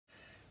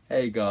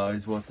Hey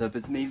guys, what's up?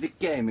 It's me, the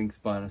Gaming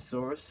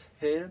Spinosaurus,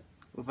 here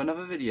with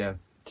another video.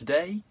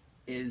 Today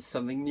is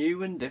something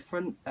new and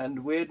different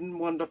and weird and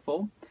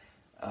wonderful,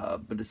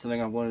 but it's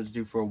something I've wanted to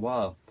do for a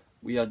while.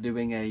 We are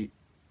doing a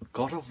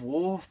God of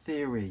War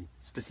theory,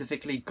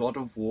 specifically God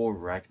of War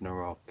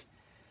Ragnarok.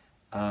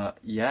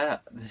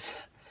 This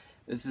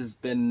has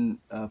been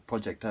a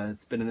project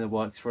that's been in the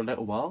works for a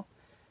little while,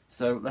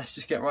 so let's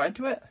just get right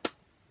into it.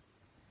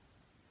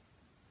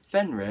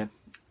 Fenrir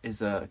is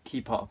a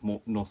key part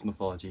of Norse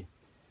mythology.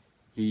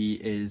 He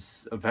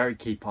is a very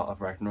key part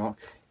of Ragnarok.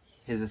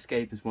 His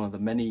escape is one of the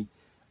many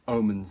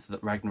omens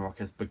that Ragnarok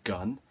has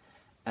begun,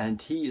 and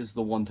he is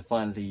the one to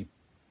finally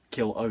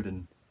kill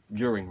Odin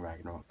during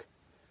Ragnarok.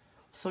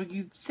 So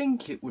you'd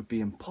think it would be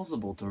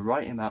impossible to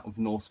write him out of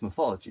Norse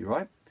mythology,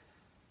 right?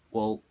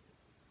 Well,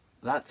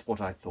 that's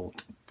what I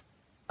thought,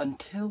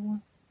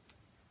 until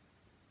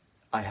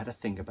I had a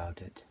think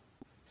about it.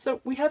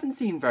 So we haven't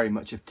seen very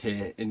much of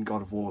Tyr in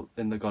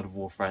the God of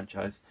War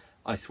franchise.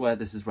 I swear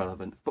this is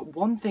relevant. But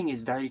one thing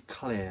is very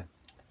clear.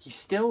 He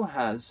still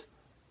has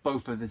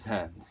both of his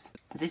hands.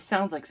 This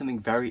sounds like something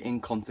very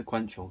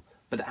inconsequential,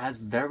 but it has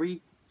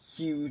very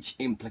huge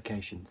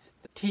implications.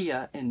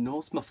 Tyr in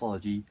Norse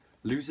mythology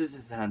loses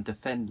his hand to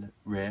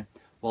Fenrir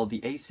while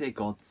the Aesir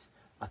gods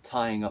are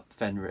tying up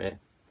Fenrir.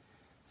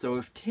 So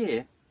if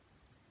Tyr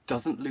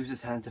doesn't lose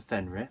his hand to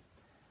Fenrir,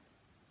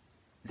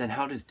 then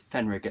how does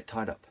Fenrir get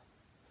tied up?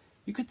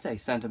 You could say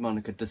Santa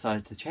Monica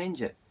decided to change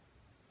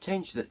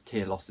that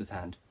Tyr lost his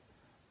hand,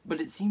 but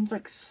it seems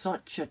like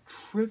such a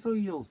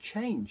trivial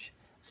change,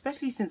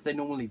 especially since they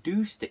normally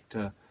do stick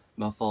to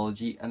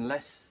mythology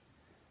unless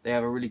they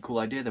have a really cool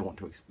idea they want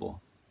to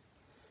explore.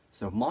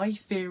 So my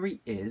theory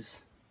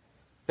is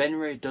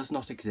Fenrir does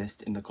not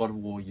exist in the God of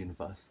War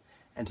universe,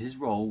 and his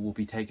role will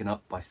be taken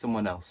up by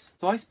someone else.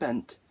 So I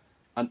spent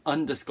an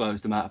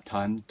undisclosed amount of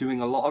time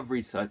doing a lot of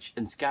research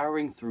and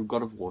scouring through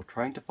God of War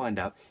trying to find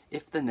out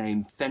if the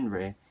name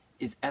Fenrir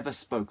is ever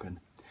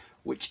spoken,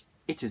 which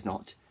it is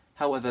not.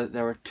 However,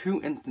 there are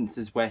two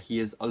instances where he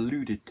is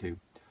alluded to.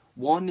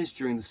 One is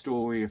during the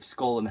story of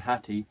Skoll and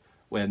Hati,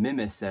 where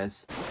Mimir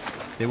says,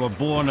 "They were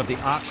born of the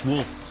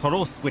archwolf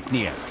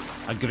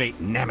Hrolfwitnir, a great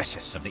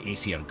nemesis of the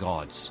Aesir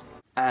gods."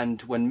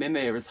 And when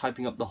Mimir is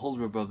hyping up the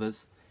Hulldra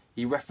brothers,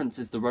 he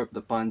references the rope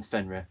that binds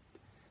Fenrir.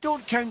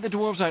 Don't count the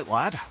dwarves out,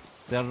 lad.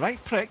 They're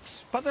right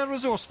pricks, but they're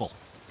resourceful.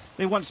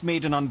 They once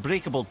made an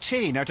unbreakable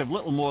chain out of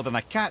little more than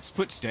a cat's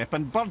footstep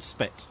and bird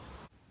spit.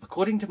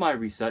 According to my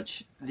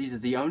research, these are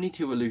the only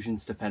two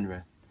allusions to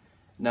Fenrir.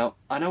 Now,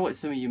 I know what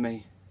some of you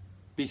may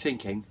be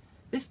thinking.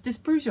 This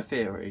disproves your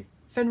theory.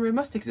 Fenrir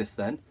must exist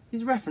then.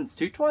 He's referenced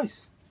to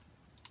twice.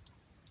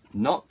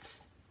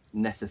 Not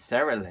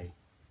necessarily.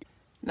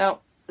 Now,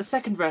 the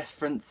second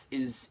reference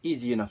is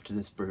easy enough to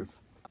disprove.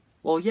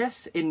 Well,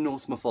 yes, in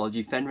Norse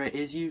mythology, Fenrir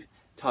is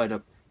tied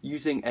up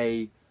using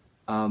a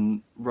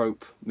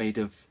rope made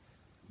of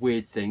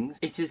weird things.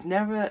 It is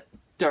never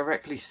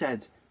directly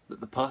said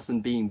that the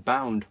person being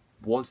bound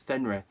was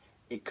Fenrir.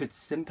 It could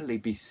simply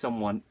be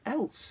someone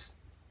else,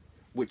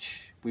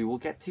 which we will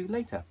get to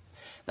later.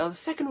 Now the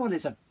second one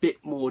is a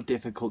bit more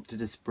difficult to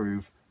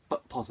disprove,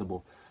 but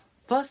possible.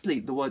 Firstly,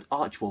 the word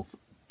archwolf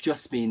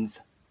just means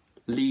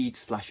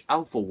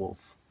lead/alpha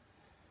wolf,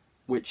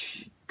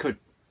 which could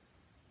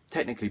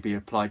technically be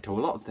applied to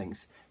a lot of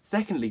things.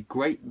 Secondly,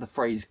 the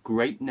phrase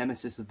great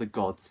nemesis of the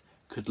gods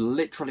could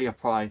literally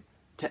apply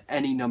to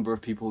any number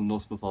of people in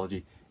Norse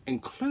mythology,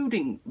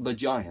 including the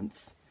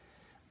giants,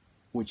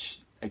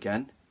 which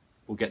again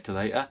we'll get to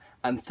later.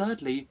 And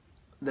thirdly,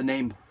 the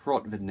name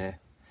Hrolfwitnir.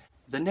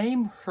 The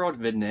name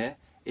Hrolfwitnir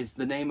is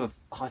the name of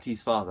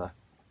Hati's father.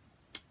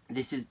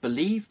 This is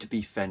believed to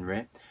be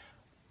Fenrir,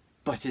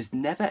 but is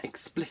never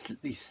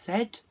explicitly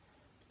said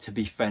to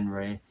be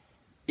Fenrir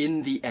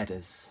in the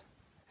Eddas.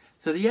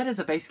 So the Eddas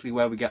are basically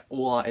where we get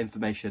all our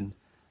information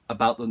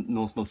about the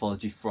Norse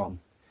mythology from.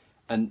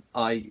 And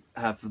I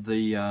have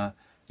the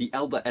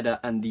Elder Edda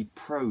and the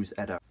Prose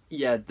Edda.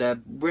 Yeah,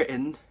 they're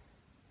written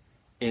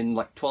in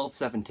like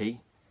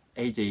 1270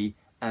 AD,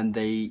 and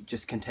they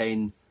just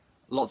contain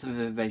lots of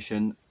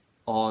information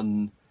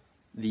on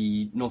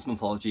the Norse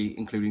mythology,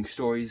 including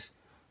stories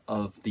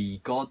of the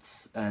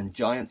gods and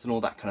giants and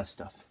all that kind of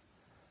stuff.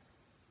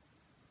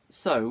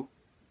 So,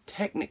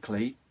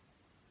 technically,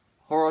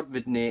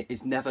 Hrolfwitnir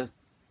is never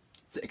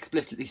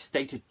explicitly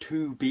stated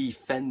to be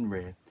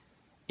Fenrir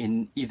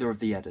in either of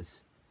the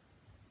Eddas,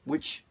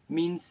 which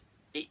means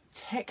it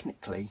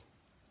technically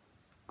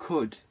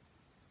could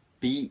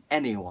be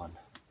anyone.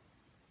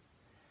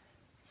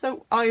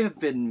 So I have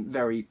been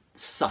very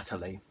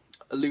subtly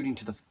alluding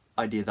to the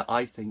idea that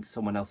I think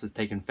someone else has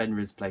taken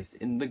Fenrir's place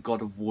in the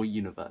God of War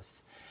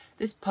universe.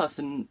 This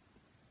person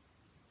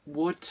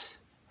would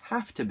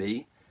have to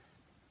be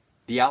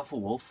the Alpha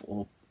Wolf,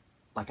 or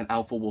like an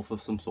Alpha Wolf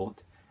of some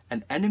sort,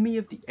 an enemy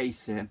of the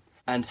Aesir,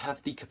 and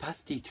have the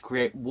capacity to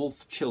create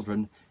wolf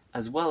children,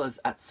 as well as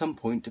at some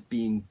point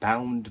being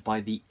bound by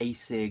the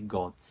Aesir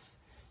gods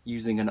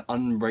using an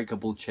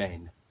unbreakable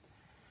chain.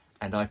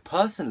 And I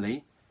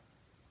personally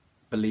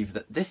believe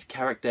that this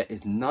character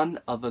is none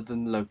other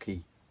than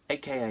Loki,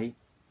 aka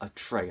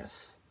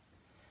Atreus.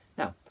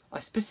 Now, I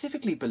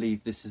specifically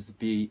believe this is to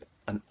be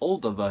an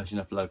older version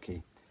of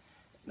Loki.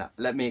 Now,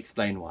 let me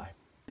explain why.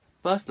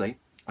 Firstly,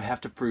 I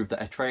have to prove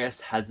that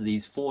Atreus has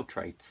these 4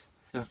 traits.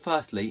 So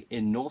firstly,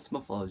 in Norse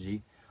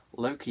mythology,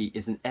 Loki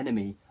is an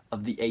enemy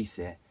of the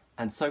Aesir,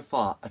 and so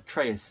far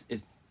Atreus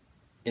is,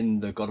 in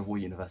the God of War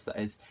universe that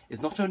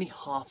is not only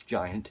half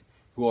giant,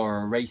 who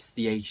are a race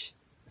the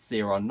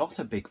Aesir are not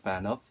a big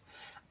fan of,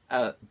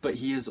 but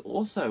he has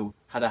also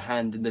had a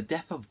hand in the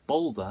death of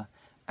Balder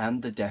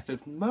and the death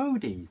of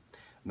Modi.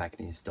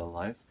 Magni is still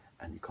alive,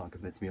 and you can't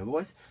convince me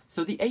otherwise.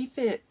 So the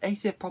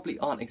Aesir probably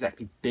aren't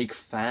exactly big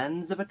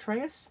fans of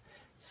Atreus,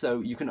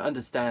 so you can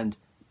understand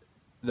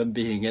them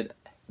being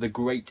the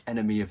great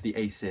enemy of the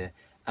Aesir,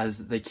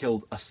 as they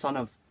killed a son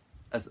of,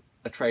 as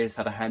Atreus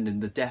had a hand in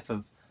the death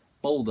of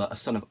Balder, a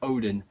son of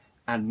Odin,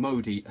 and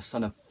Modi, a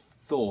son of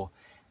Thor,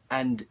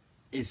 and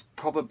is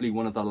probably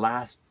one of the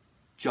last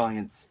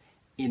giants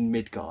in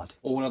Midgard,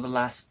 or one of the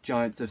last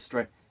giants of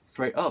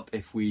straight up,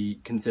 if we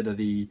consider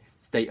the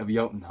state of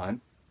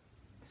Jotunheim.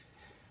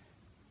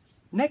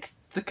 Next,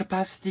 the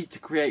capacity to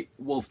create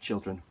wolf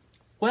children.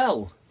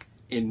 Well,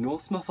 in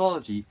Norse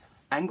mythology,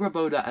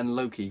 Angrboda and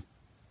Loki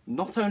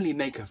not only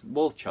make a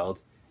wolf child,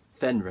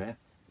 Fenrir,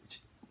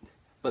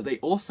 but they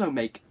also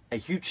make a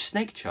huge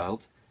snake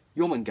child,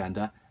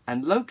 Jormungandr,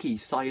 and Loki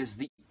sires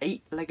the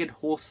 8-legged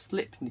horse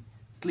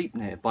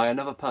Sleipnir by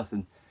another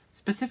person,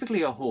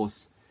 specifically a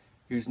horse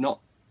whose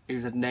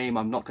a name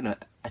I'm not going to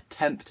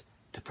attempt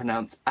to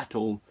pronounce at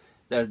all.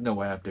 There's no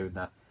way I'm doing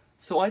that.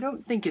 So I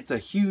don't think it's a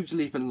huge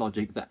leap in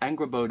logic that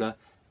Angrboda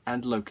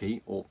and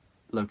Loki, or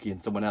Loki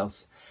and someone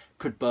else,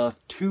 could birth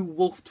 2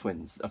 wolf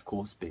twins, of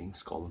course being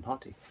Skoll and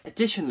Hati.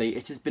 Additionally,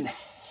 it has been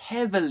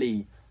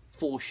heavily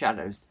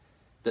foreshadowed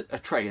that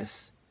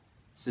Atreus'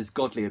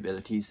 godly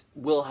abilities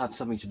will have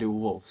something to do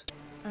with wolves.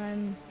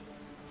 Can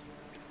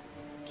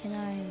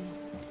I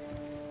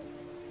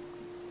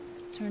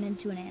turn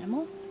into an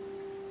animal?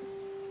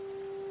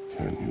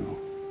 Can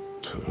you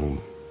turn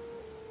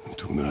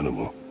into an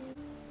animal?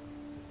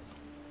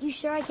 You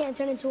sure I can't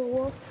turn into a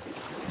wolf?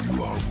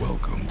 You are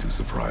welcome to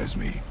surprise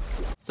me.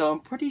 So I'm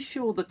pretty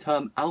sure the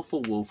term alpha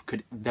wolf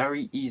could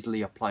very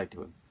easily apply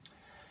to him.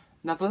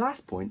 Now the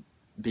last point,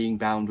 being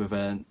bound with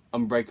an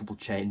unbreakable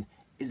chain,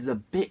 is a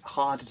bit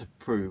harder to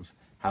prove.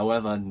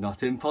 However,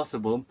 not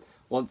impossible.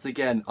 Once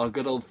again, our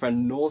good old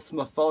friend Norse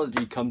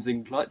mythology comes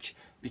in clutch,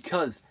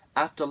 because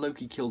after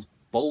Loki kills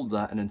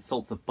Balder and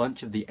insults a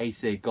bunch of the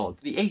Aesir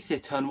gods, the Aesir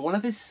turn one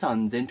of his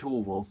sons into a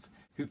wolf,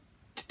 who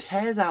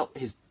tears out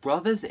his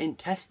brother's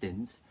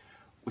intestines,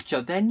 which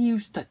are then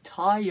used to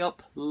tie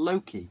up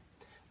Loki.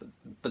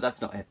 But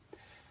that's not it.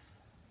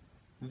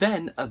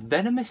 Then a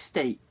venomous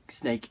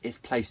snake is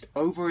placed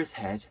over his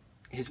head.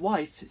 His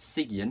wife,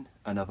 Sigyn,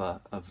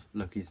 another of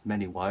Loki's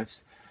many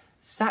wives,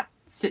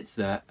 sits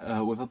there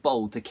with a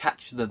bowl to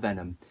catch the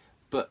venom,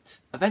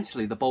 but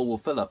eventually the bowl will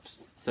fill up,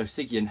 so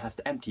Sigyn has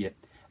to empty it.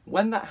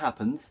 When that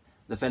happens,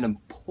 the venom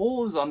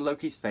pours on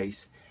Loki's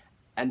face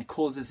and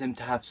causes him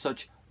to have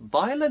such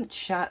violent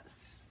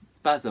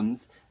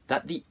spasms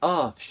that the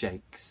earth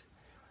shakes,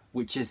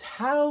 which is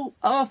how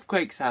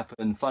earthquakes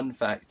happen. Fun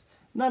fact.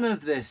 None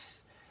of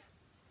this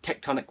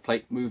tectonic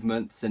plate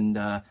movements and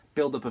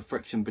build-up of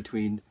friction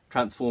between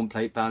transform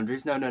plate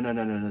boundaries.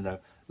 No.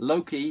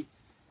 Loki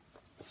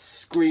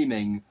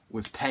screaming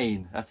with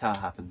pain. That's how it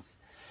happens.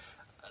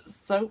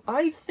 So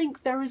I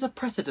think there is a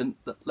precedent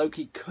that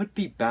Loki could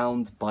be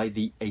bound by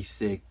the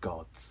Aesir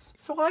gods.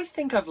 So I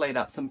think I've laid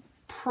out some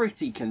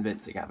pretty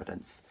convincing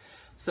evidence.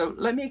 So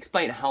let me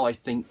explain how I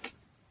think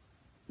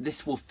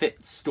this will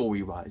fit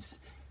story-wise.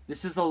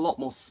 This is a lot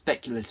more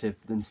speculative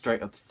than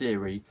straight-up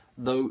theory,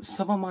 though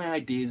some of my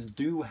ideas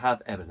do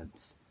have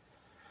evidence.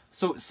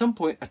 So at some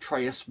point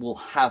Atreus will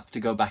have to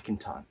go back in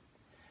time,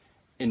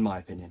 in my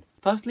opinion.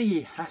 Firstly,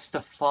 he has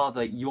to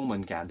father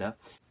Jormungandr,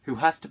 who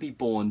has to be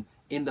born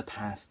in the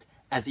past,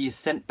 as he is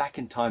sent back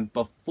in time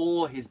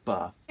before his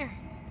birth.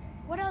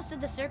 What else did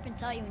the serpent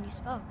tell you when you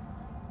spoke?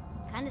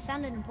 Kinda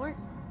sounded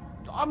important.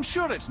 I'm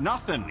sure it's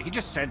nothing. He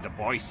just said the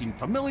boy seemed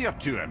familiar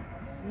to him.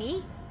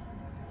 Me?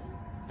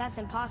 That's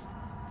impossible.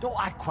 Oh,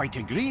 I quite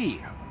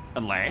agree.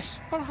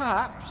 Unless,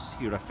 perhaps,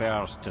 he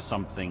refers to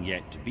something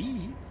yet to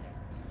be.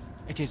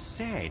 It is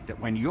said that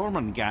when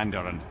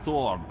Jormungandr and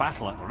Thor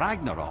battle at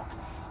Ragnarok,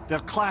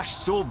 their clash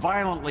so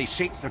violently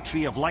shakes the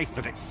Tree of Life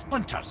that it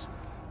splinters,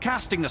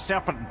 casting the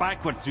serpent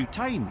backward through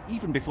time,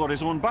 even before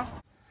his own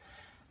birth.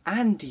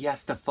 And he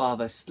has to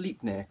father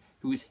Sleipnir,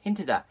 who is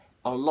hinted at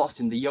a lot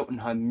in the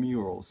Jotunheim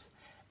murals.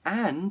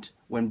 And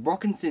when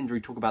Brok and Sindri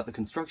talk about the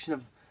construction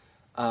of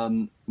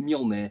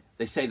Mjolnir,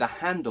 they say the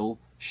handle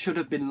should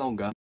have been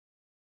longer.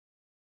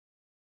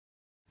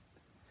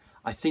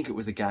 I think it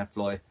was a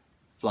gadfly,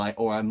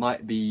 or I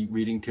might be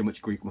reading too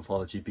much Greek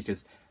mythology,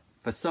 because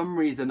for some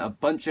reason a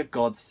bunch of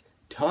gods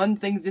turn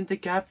things into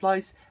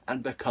gadflies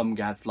and become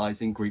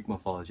gadflies in Greek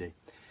mythology.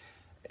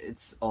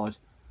 It's odd.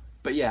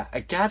 But yeah, a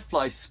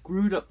gadfly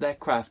screwed up their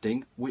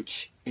crafting,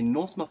 which in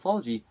Norse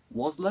mythology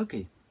was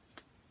Loki.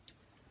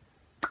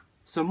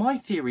 So my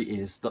theory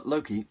is that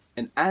Loki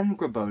and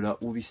Angrboda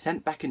will be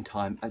sent back in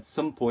time at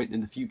some point in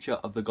the future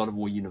of the God of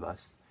War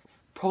universe.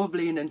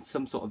 Probably in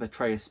some sort of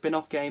Atreus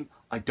spin-off game.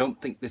 I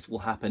don't think this will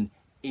happen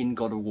in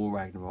God of War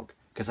Ragnarok,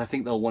 because I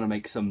think they'll want to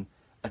make some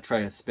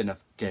Atreus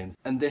spin-off games.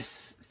 And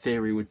this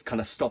theory would kind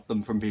of stop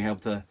them from being able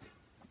to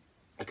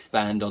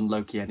expand on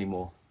Loki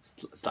anymore,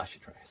 slash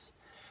Atreus.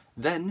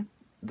 Then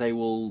they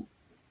will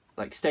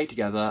like stay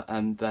together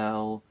and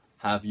they'll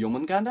have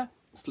Jormungandr,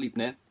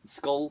 Sleipnir,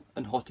 Skoll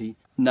and Hati,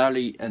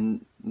 Nali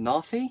and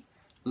Nathi,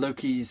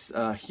 Loki's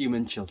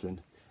human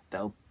children.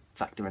 They'll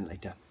factor in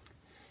later.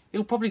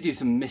 He'll probably do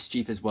some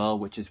mischief as well,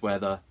 which is where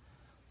the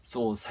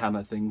Thor's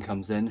hammer thing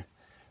comes in.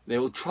 They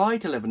will try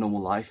to live a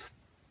normal life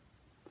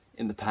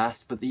in the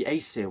past, but the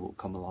Aesir will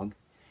come along,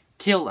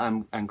 kill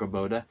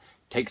Angrboda,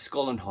 take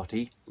Skoll and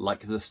Hati,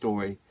 like the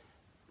story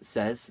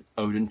says.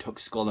 Odin took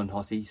Skoll and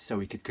Hati so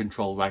he could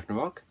control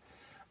Ragnarok.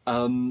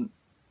 And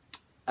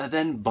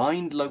then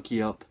bind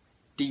Loki up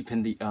deep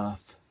in the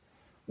earth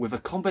with a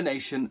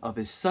combination of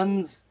his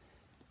son's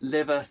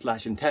liver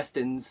 /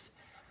 intestines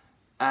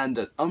and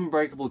an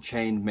unbreakable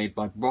chain made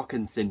by Brok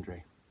and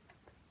Sindri.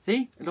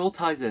 See? It all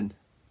ties in.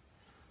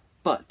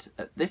 But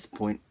at this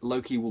point,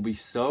 Loki will be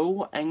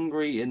so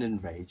angry and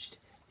enraged,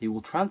 he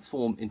will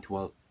transform into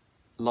a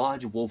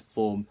large wolf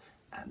form,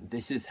 and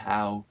this is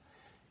how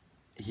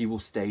he will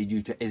stay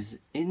due to his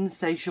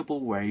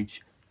insatiable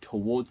rage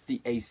towards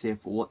the Aesir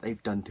for what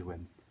they've done to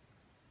him.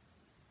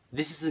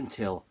 This is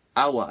until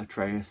our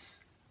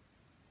Atreus,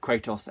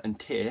 Kratos and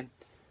Tyr,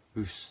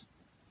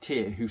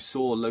 who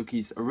saw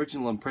Loki's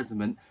original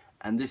imprisonment,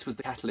 and this was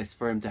the catalyst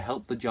for him to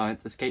help the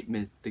giants escape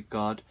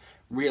Midgard,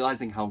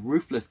 realising how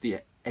ruthless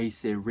the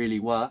Aesir really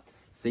were.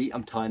 See,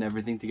 I'm tying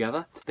everything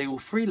together. They will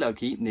free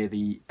Loki near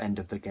the end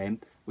of the game,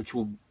 which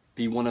will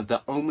be one of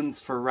the omens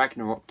for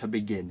Ragnarok to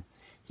begin.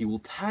 He will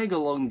tag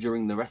along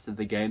during the rest of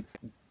the game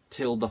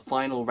till the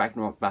final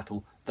Ragnarok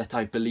battle that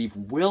I believe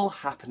will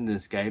happen in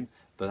this game,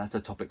 but that's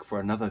a topic for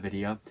another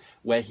video,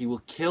 where he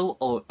will kill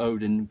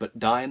Odin but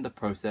die in the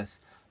process,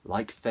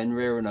 like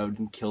Fenrir and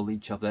Odin killed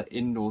each other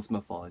in Norse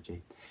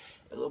mythology.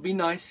 It'll be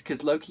nice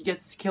because Loki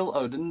gets to kill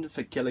Odin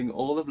for killing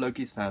all of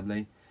Loki's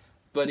family,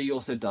 but he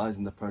also dies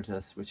in the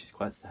protest, which is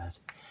quite sad.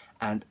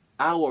 And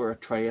our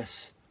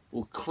Atreus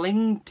will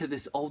cling to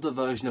this older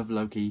version of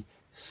Loki,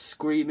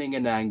 screaming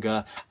in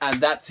anger, and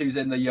that's who's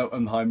in the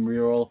Jotunheim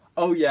mural.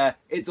 Oh yeah,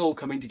 it's all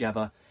coming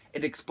together.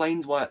 It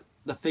explains why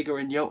the figure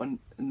in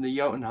the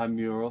Jotunheim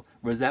mural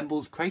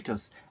resembles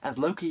Kratos, as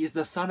Loki is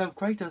the son of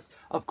Kratos.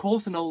 Of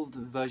course an older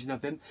version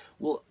of him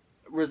will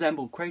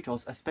resemble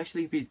Kratos,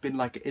 especially if he's been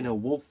like in a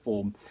wolf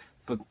form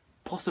for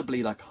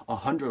possibly like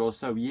 100 or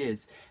so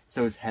years.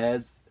 So his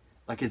hair's,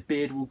 like his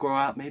beard will grow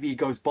out, maybe he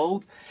goes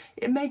bald.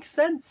 It makes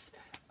sense.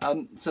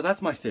 So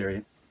that's my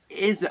theory.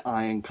 Is it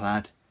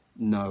ironclad?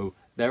 No.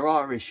 There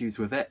are issues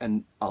with it,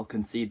 and I'll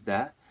concede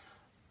there.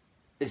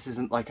 This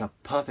isn't like a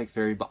perfect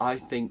theory, but I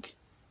think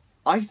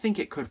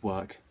it could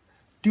work.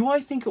 Do I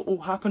think it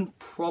will happen?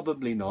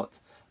 Probably not.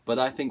 But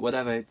I think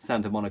whatever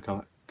Santa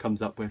Monica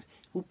comes up with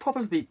will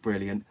probably be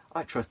brilliant.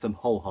 I trust them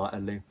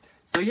wholeheartedly.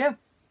 So yeah,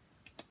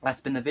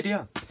 that's been the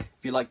video.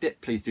 If you liked it,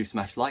 please do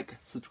smash like,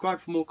 subscribe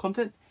for more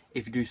content.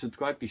 If you do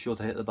subscribe, be sure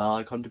to hit the bell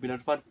icon to be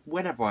notified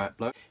whenever I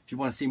upload. If you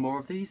want to see more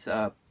of these,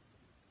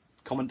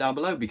 comment down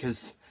below,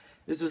 because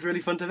this was really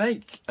fun to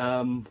make.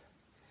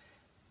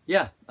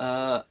 Yeah,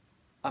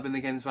 I've been the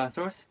Games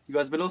Tyrannosaurus. You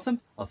guys have been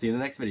awesome. I'll see you in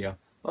the next video.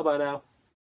 Bye bye now.